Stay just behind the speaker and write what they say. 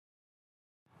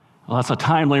Well, that's a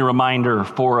timely reminder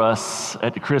for us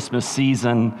at the Christmas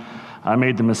season. I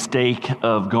made the mistake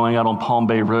of going out on Palm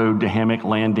Bay Road to Hammock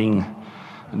Landing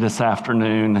this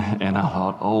afternoon, and I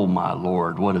thought, oh my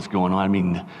Lord, what is going on? I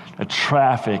mean, the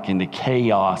traffic and the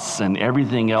chaos and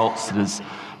everything else that is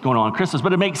going on at Christmas.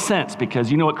 But it makes sense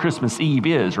because you know what Christmas Eve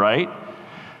is, right?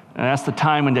 And that's the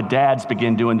time when the dads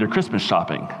begin doing their Christmas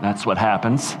shopping. That's what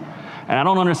happens. And I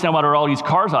don't understand why there are all these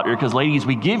cars out there, because ladies,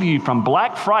 we give you from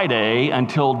Black Friday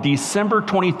until December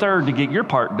 23rd to get your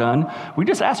part done. We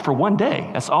just ask for one day.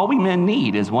 That's all we men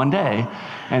need is one day.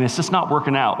 And it's just not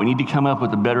working out. We need to come up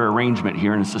with a better arrangement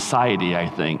here in society, I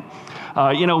think.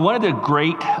 One of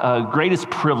the greatest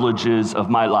privileges of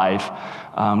my life,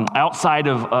 outside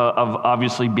of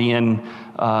obviously being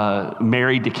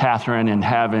married to Catherine and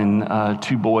having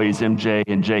two boys, MJ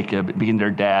and Jacob, being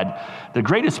their dad, the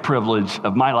greatest privilege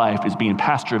of my life is being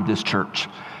pastor of this church.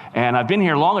 And I've been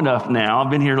here long enough now.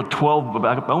 I've been here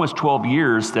almost 12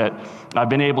 years that I've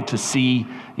been able to see,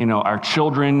 our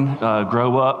children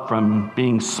grow up from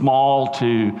being small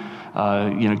to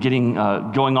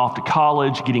going off to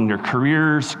college, getting their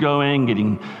careers going,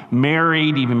 getting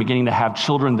married, even beginning to have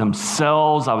children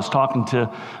themselves. I was talking to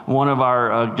one of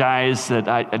our guys that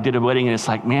I did a wedding, and it's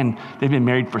like, man, they've been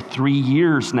married for 3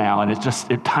 years now,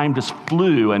 and time just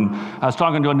flew. And I was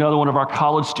talking to another one of our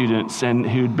college students, and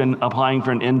who'd been applying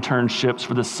for an internships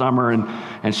for the summer,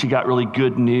 and she got really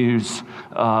good news,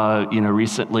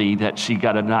 recently that she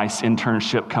got a nice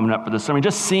internship coming up for the summer.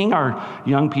 Just seeing our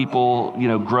young people,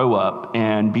 grow up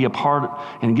and be a part,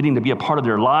 and getting to be a part of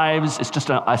their lives, it's just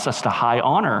a high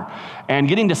honor. And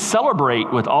getting to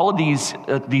celebrate with all of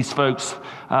these folks,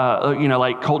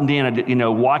 like Colton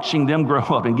Dan, watching them grow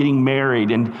up and getting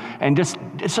married, and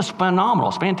it's just phenomenal.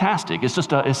 It's fantastic. It's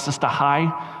just a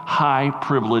high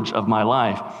privilege of my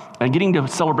life, and getting to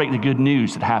celebrate the good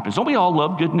news that happens. Don't we all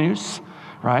love good news?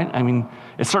 Right? I mean,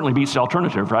 it certainly beats the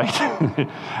alternative, right?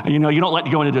 You don't let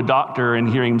you go into the doctor and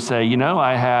hear him say,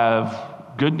 I have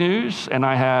good news and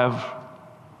I have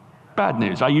bad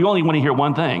news. You only want to hear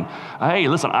one thing. Hey,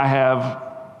 listen, I have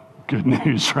good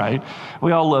news, right?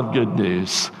 We all love good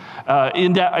news.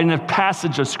 In the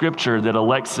passage of Scripture that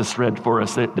Alexis read for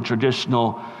us, the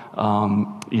traditional,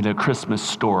 Christmas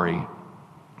story,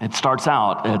 it starts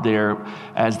out there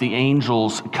as the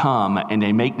angels come and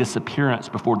they make this appearance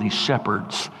before these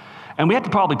shepherds. And we have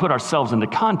to probably put ourselves into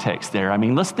context there. I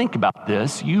mean, let's think about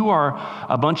this. You are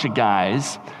a bunch of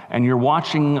guys and you're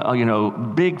watching,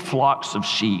 big flocks of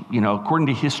sheep. According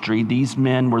to history, these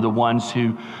men were the ones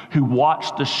who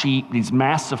watched the sheep, these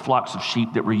massive flocks of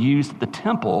sheep that were used at the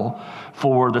temple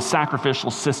for the sacrificial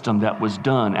system that was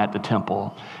done at the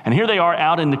temple. And here they are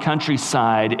out in the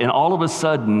countryside, and all of a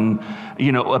sudden,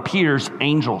 appears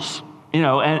angels.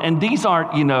 And these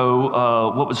aren't,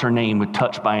 what was her name,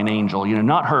 touched by an angel,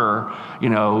 not her,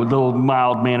 little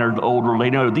mild-mannered older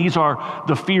lady. No, these are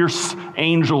the fierce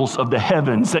angels of the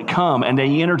heavens that come and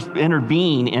they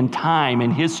intervene in time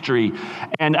and history.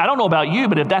 And I don't know about you,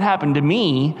 but if that happened to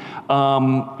me,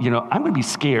 I'm going to be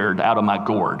scared out of my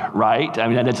gourd, right? I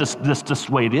mean, that's just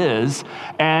the way it is.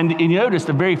 And you notice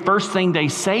the very first thing they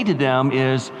say to them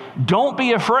is, don't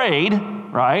be afraid,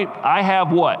 right? I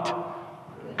have what?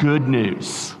 Good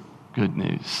news. Good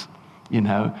news.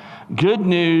 Good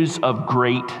news of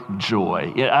great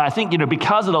joy. I think,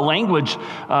 because of the language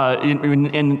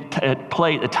at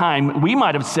play at the time, we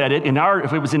might have said it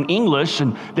if it was in English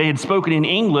and they had spoken in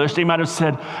English, they might have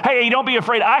said, hey, don't be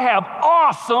afraid. I have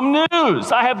awesome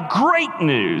news. I have great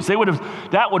news. That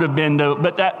would have been,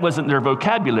 but that wasn't their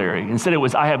vocabulary. Instead, it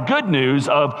was, I have good news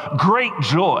of great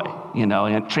joy, and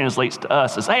it translates to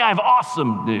us as, hey, I have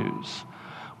awesome news.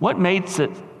 What makes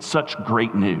it such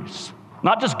great news?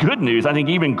 Not just good news, I think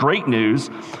even great news.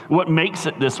 What makes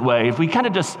it this way? If we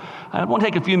I want to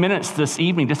take a few minutes this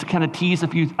evening just to kind of tease a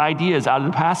few ideas out of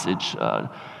the passage.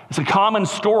 It's a common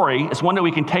story. It's one that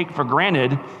we can take for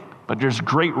granted, but there's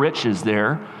great riches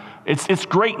there. It's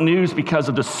great news because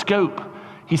of the scope.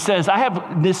 He says, I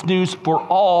have this news for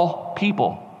all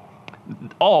people.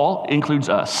 All includes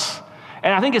us.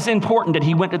 And I think it's important that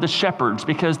he went to the shepherds,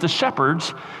 because the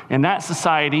shepherds in that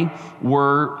society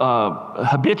were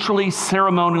habitually,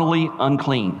 ceremonially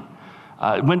unclean.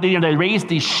 When they raised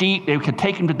these sheep, they could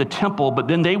take them to the temple, but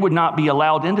then they would not be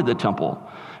allowed into the temple,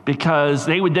 because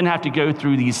they would then have to go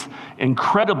through these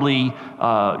incredibly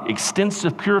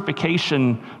extensive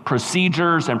purification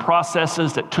procedures and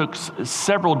processes that took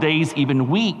several days, even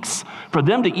weeks, for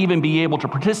them to even be able to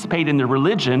participate in the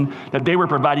religion that they were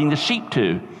providing the sheep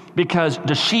to. Because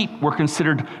the sheep were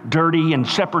considered dirty and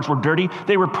shepherds were dirty,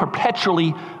 they were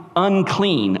perpetually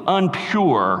unclean,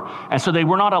 impure, and so they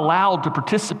were not allowed to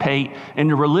participate in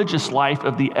the religious life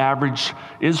of the average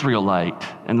Israelite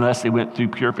unless they went through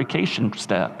purification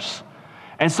steps.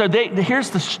 And so here's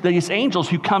these angels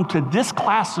who come to this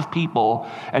class of people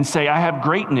and say, I have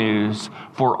great news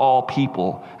for all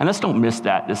people. And let's don't miss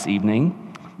that this evening.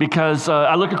 Because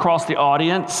I look across the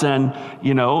audience and,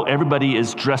 everybody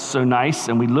is dressed so nice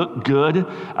and we look good.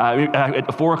 At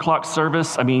the 4 o'clock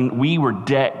service, we were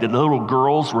decked. The little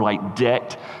girls were like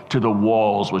decked to the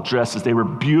walls with dresses. They were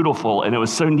beautiful and it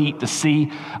was so neat to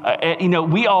see.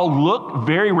 We all look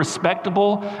very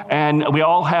respectable and we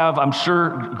all have, I'm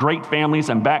sure, great families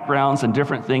and backgrounds and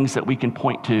different things that we can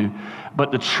point to.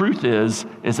 But the truth is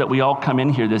that we all come in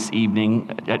here this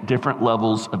evening at different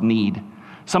levels of need.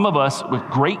 Some of us with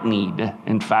great need,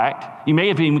 in fact. You may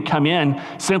have even come in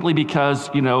simply because,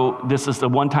 this is the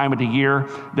one time of the year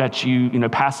that you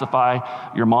pacify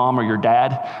your mom or your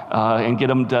dad and get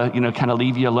them to, kind of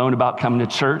leave you alone about coming to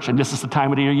church. And this is the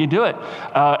time of the year you do it.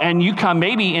 And you come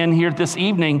maybe in here this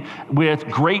evening with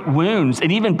great wounds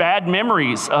and even bad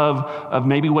memories of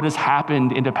maybe what has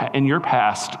happened in your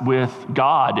past with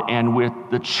God and with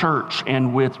the church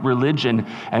and with religion.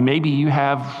 And maybe you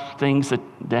have things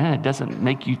that doesn't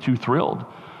make you too thrilled.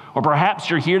 Or perhaps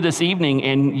you're here this evening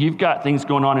and you've got things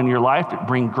going on in your life that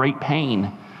bring great pain.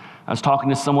 I was talking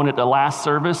to someone at the last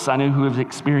service I knew who has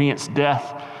experienced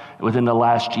death within the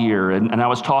last year, and I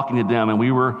was talking to them, and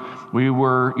we were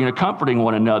comforting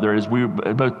one another as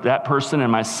both that person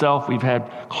and myself. We've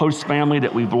had close family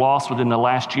that we've lost within the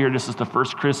last year. This is the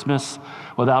first Christmas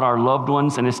without our loved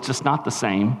ones, and it's just not the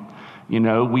same.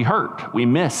 We hurt, we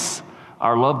miss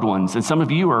our loved ones. And some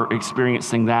of you are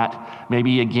experiencing that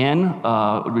maybe again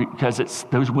because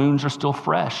those wounds are still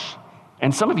fresh.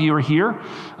 And some of you are here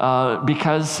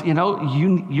because,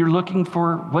 you're looking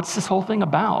for what's this whole thing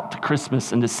about,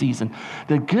 Christmas and the season.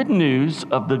 The good news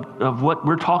of what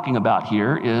we're talking about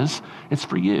here is it's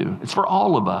for you. It's for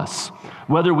all of us.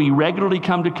 Whether we regularly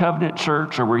come to Covenant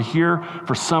Church or we're here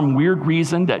for some weird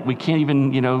reason that we can't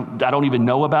even, I don't even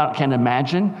know about, can't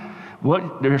imagine.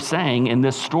 What they're saying in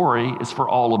this story is for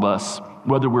all of us,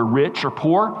 whether we're rich or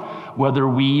poor, whether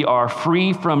we are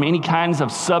free from any kinds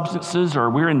of substances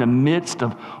or we're in the midst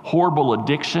of horrible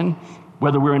addiction,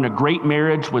 whether we're in a great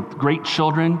marriage with great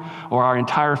children or our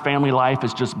entire family life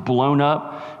is just blown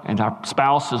up and our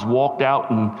spouse has walked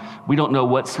out and we don't know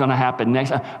what's going to happen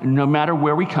next. No matter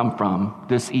where we come from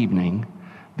this evening,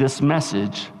 this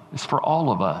message is for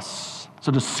all of us. So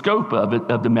the scope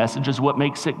of the message is what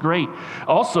makes it great.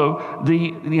 Also,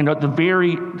 the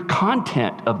very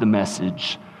content of the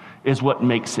message is what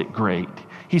makes it great.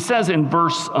 He says in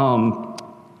verse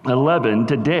 11,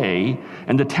 today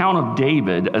in the town of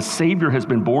David, a Savior has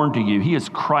been born to you. He is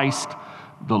Christ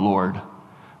the Lord.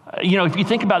 If you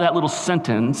think about that little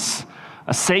sentence,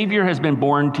 a Savior has been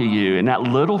born to you. In that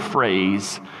little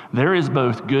phrase, there is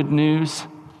both good news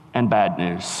and bad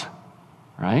news,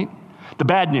 right? The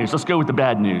bad news, let's go with the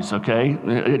bad news, okay?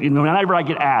 Whenever I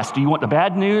get asked, do you want the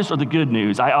bad news or the good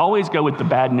news? I always go with the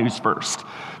bad news first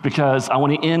because I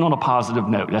want to end on a positive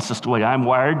note. That's just the way I'm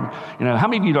wired. How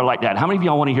many of you are like that? How many of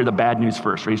y'all want to hear the bad news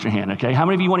first? Raise your hand, okay? How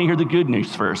many of you want to hear the good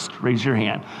news first? Raise your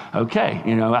hand. Okay,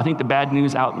 I think the bad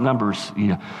news outnumbers.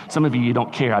 Some of you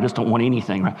don't care. I just don't want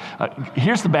anything. Right?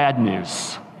 Here's the bad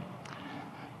news.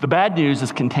 The bad news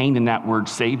is contained in that word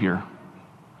Savior.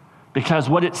 Because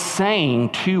what it's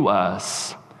saying to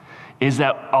us is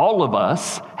that all of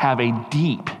us have a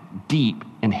deep, deep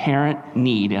inherent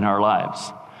need in our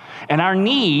lives. And our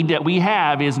need that we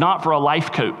have is not for a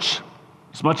life coach.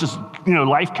 As much as,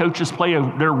 life coaches play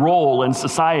their role in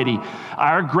society,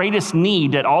 our greatest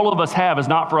need that all of us have is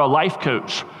not for a life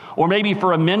coach, or maybe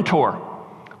for a mentor,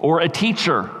 or a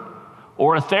teacher,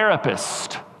 or a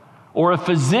therapist, or a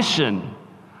physician,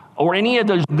 or any of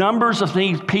those numbers of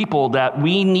these people that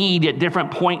we need at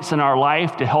different points in our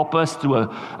life to help us through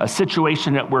a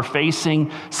situation that we're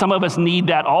facing. Some of us need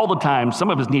that all the time.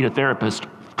 Some of us need a therapist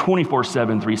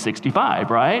 24/7, 365,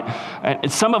 right?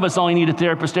 And some of us only need a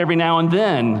therapist every now and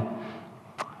then.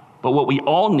 But what we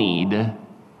all need,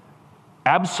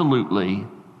 absolutely,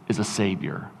 is a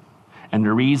Savior. And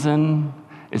the reason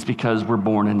is because we're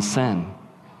born in sin.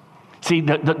 See,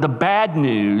 the bad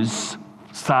news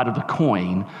side of the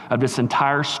coin of this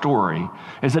entire story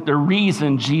is that the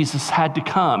reason Jesus had to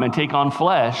come and take on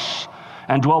flesh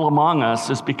and dwell among us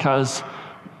is because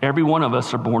every one of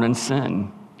us are born in sin,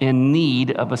 in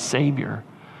need of a Savior,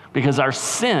 because our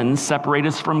sins separate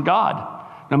us from God.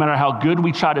 No matter how good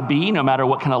we try to be, no matter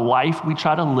what kind of life we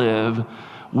try to live,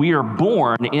 we are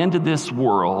born into this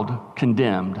world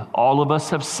condemned. All of us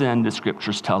have sinned, the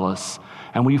scriptures tell us,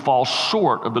 and we fall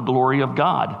short of the glory of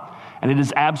God. And it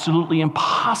is absolutely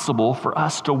impossible for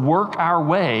us to work our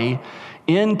way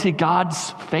into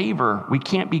God's favor. We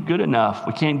can't be good enough.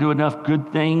 We can't do enough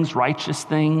good things, righteous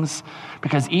things,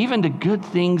 because even the good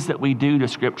things that we do, the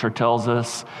scripture tells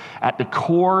us, at the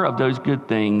core of those good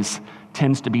things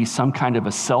tends to be some kind of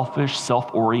a selfish,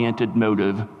 self-oriented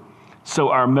motive. So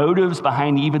our motives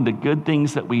behind even the good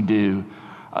things that we do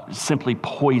simply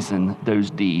poison those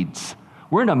deeds.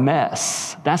 We're in a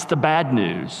mess. That's the bad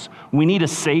news. We need a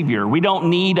savior. We don't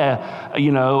need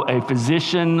a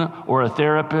physician or a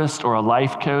therapist or a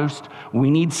life coach. We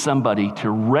need somebody to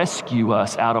rescue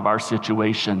us out of our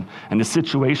situation. And the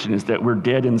situation is that we're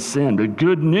dead in sin. The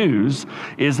good news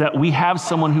is that we have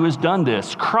someone who has done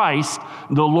this. Christ,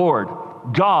 the Lord,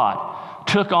 God,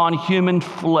 took on human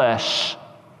flesh,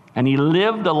 and he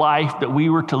lived the life that we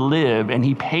were to live, and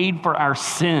he paid for our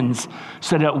sins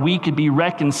so that we could be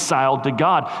reconciled to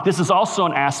God. This is also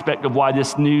an aspect of why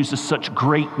this news is such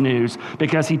great news,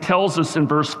 because he tells us in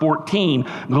verse 14,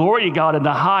 "Glory to God in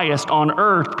the highest, on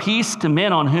earth, peace to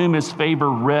men on whom his favor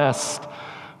rests."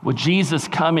 With Jesus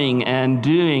coming and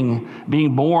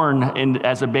being born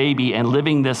as a baby and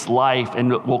living this life,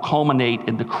 and it will culminate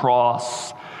in the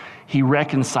cross, he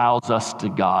reconciles us to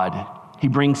God. He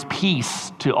brings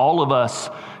peace to all of us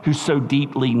who so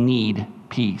deeply need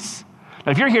peace.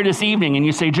 Now, if you're here this evening and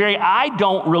you say, "Jerry, I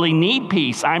don't really need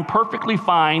peace. I'm perfectly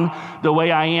fine the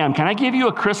way I am." Can I give you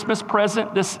a Christmas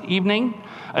present this evening?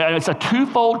 It's a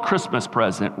twofold Christmas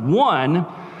present. One,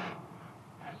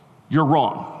 you're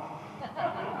wrong.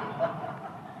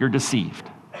 You're deceived,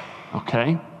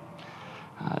 okay?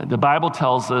 The Bible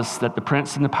tells us that the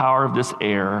prince and the power of this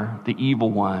air, the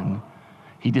evil one,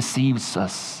 he deceives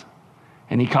us.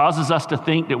 And he causes us to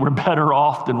think that we're better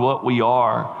off than what we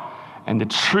are. And the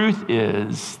truth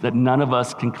is that none of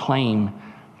us can claim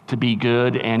to be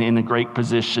good and in a great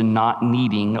position, not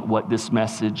needing what this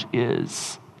message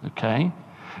is, okay?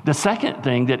 The second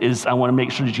thing that is, I want to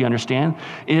make sure that you understand,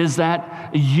 is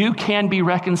that you can be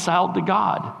reconciled to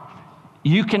God.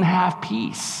 You can have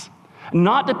peace.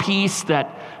 Not the peace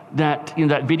that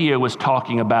video was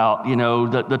talking about,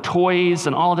 the toys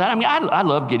and all of that. I mean, I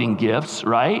love getting gifts,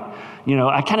 right?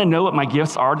 I kind of know what my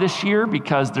gifts are this year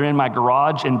because they're in my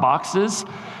garage in boxes,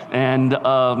 and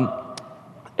on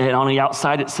the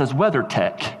outside it says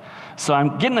WeatherTech. So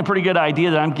I'm getting a pretty good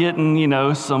idea that I'm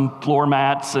getting, some floor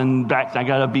mats, and I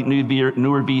got a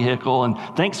newer vehicle, and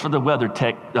thanks for the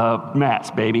WeatherTech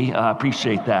mats, baby. I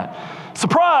appreciate that.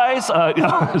 Surprise!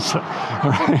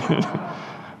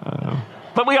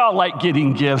 But we all like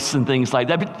getting gifts and things like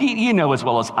that. But you know as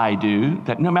well as I do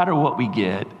that no matter what we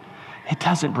get, it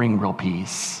doesn't bring real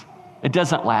peace. It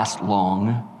doesn't last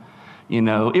long.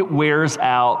 It wears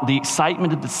out. The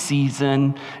excitement of the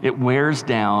season, it wears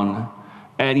down.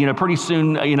 And, pretty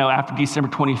soon, after December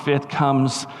 25th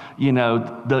comes,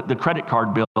 the credit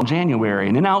card bill in January.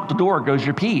 And then out the door goes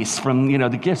your peace from,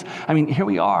 the gifts. I mean, here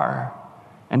we are.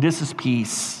 And this is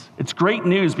peace. It's great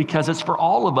news because it's for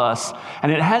all of us.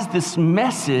 And it has this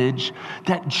message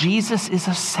that Jesus is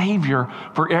a Savior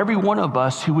for every one of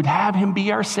us who would have him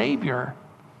be our Savior.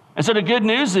 And so the good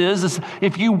news is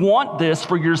if you want this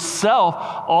for yourself,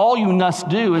 all you must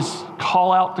do is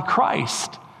call out to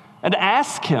Christ and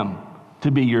ask him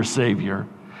to be your Savior.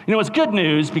 It's good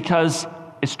news because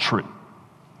it's true.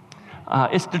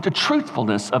 It's the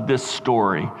truthfulness of this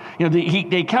story.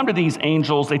 They come to these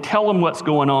angels, they tell them what's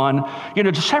going on.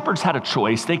 The shepherds had a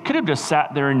choice. They could have just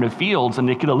sat there in the fields and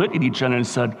they could have looked at each other and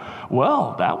said,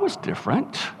 "Well, that was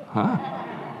different, huh?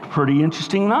 Pretty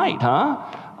interesting night, huh?"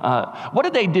 What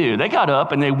did they do? They got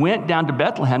up and they went down to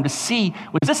Bethlehem to see,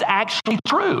 was this actually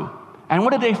true? And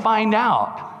what did they find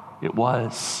out? It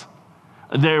was.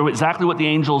 There, exactly what the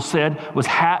angels said was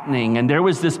happening. And there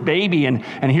was this baby, and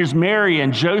here's Mary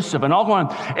and Joseph and all going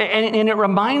on. And it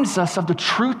reminds us of the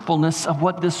truthfulness of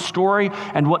what this story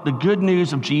and what the good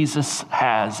news of Jesus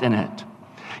has in it.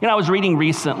 I was reading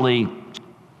recently,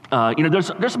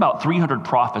 there's about 300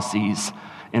 prophecies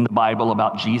in the Bible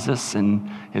about Jesus and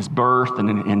his birth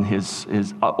and his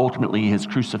ultimately his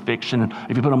crucifixion. And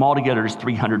if you put them all together, there's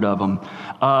 300 of them.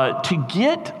 To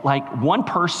get like one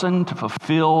person to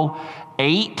fulfill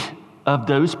 8 of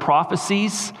those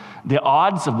prophecies, the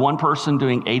odds of one person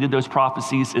doing 8 of those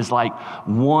prophecies is like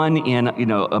 1 in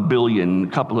a billion,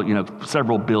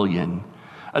 several billion.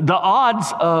 The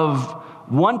odds of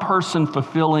one person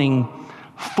fulfilling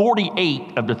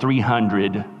 48 of the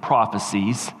 300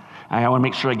 prophecies, I want to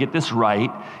make sure I get this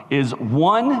right, is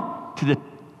 1 to the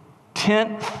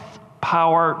 10th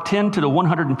power, 10 to the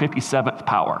 157th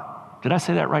power. Did I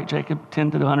say that right, Jacob?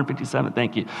 10 to the 157?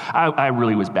 Thank you. I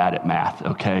really was bad at math,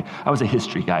 okay? I was a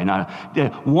history guy.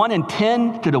 1 in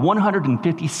 10 to the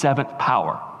 157th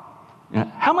power.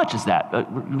 How much is that?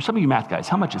 Some of you math guys,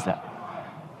 how much is that?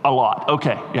 A lot.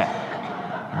 Okay,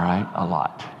 yeah. All right, a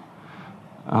lot.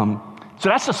 So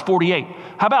that's just 48.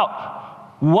 How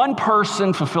about one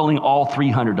person fulfilling all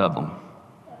 300 of them?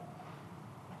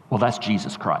 Well, that's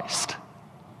Jesus Christ.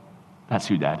 That's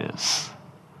who that is.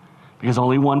 Because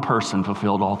only one person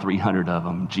fulfilled all 300 of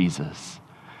them, Jesus.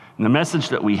 And the message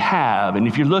that we have, and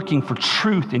if you're looking for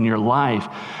truth in your life,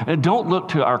 don't look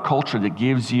to our culture that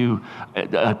gives you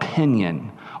an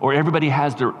opinion, or everybody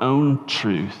has their own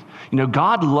truth.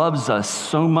 God loves us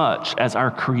so much as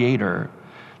our creator.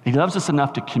 He loves us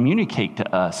enough to communicate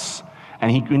to us.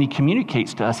 And when he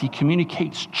communicates to us, he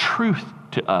communicates truth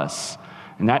to us.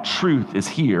 And that truth is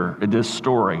here in this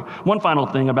story. One final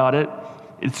thing about it.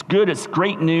 It's good, it's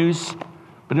great news,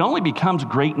 but it only becomes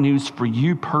great news for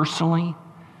you personally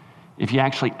if you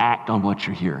actually act on what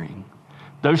you're hearing.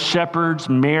 Those shepherds,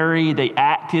 Mary, they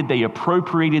acted, they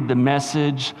appropriated the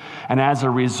message, and as a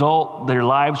result, their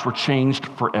lives were changed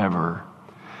forever.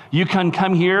 You can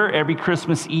come here every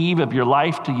Christmas Eve of your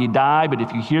life till you die, but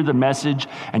if you hear the message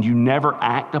and you never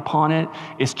act upon it,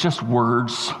 it's just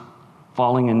words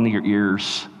falling into your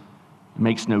ears. It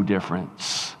makes no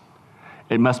difference.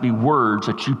 It must be words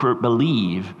that you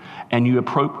believe and you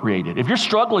appropriate it. If you're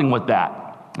struggling with that,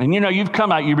 and you've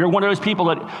come out, you're one of those people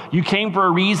that you came for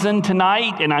a reason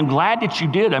tonight, and I'm glad that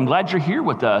you did. I'm glad you're here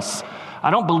with us.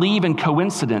 I don't believe in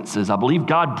coincidences. I believe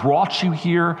God brought you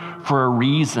here for a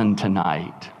reason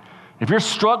tonight. If you're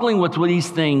struggling with these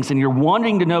things and you're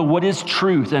wanting to know what is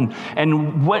truth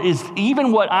and what is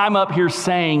even what I'm up here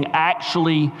saying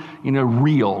actually,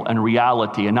 real and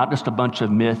reality and not just a bunch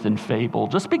of myth and fable,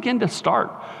 just begin to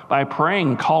start by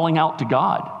praying, calling out to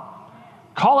God.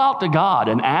 Call out to God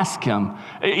and ask him,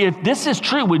 if this is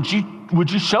true, would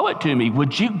you show it to me?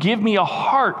 Would you give me a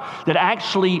heart that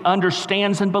actually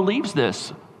understands and believes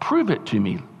this? Prove it to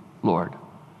me, Lord,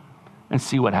 and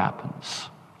see what happens.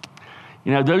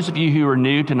 Those of you who are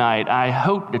new tonight, I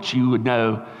hope that you would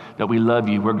know that we love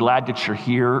you. We're glad that you're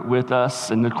here with us.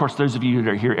 And of course, those of you that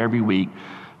are here every week,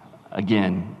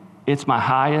 again, it's my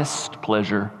highest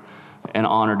pleasure and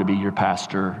honor to be your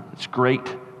pastor. It's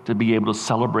great to be able to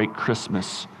celebrate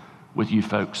Christmas with you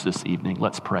folks this evening.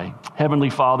 Let's pray.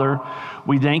 Heavenly Father,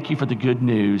 we thank you for the good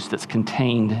news that's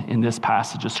contained in this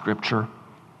passage of Scripture.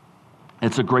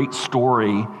 It's a great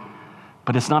story,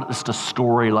 but it's not just a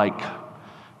story like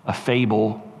a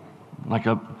fable, like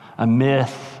a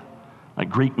myth, like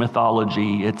Greek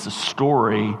mythology. It's a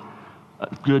story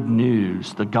of good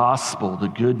news, the gospel, the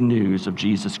good news of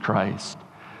Jesus Christ,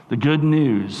 the good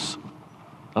news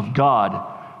of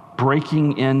God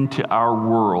breaking into our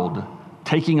world,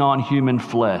 taking on human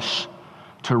flesh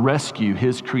to rescue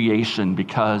his creation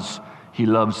because he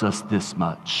loves us this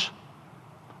much.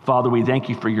 Father, we thank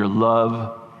you for your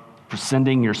love, for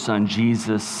sending your son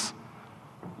Jesus.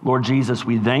 Lord Jesus,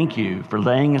 we thank you for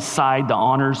laying aside the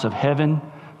honors of heaven,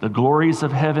 the glories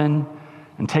of heaven,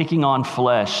 and taking on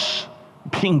flesh,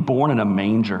 being born in a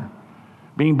manger,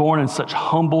 being born in such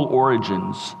humble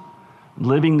origins,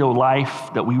 living the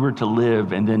life that we were to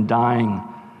live, and then dying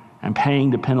and paying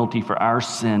the penalty for our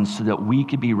sins so that we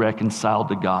could be reconciled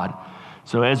to God.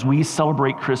 So as we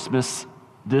celebrate Christmas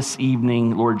this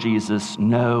evening, Lord Jesus,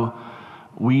 know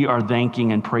we are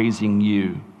thanking and praising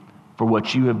you for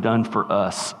what you have done for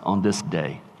us on this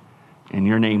day. In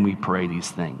your name we pray these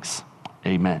things.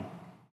 Amen.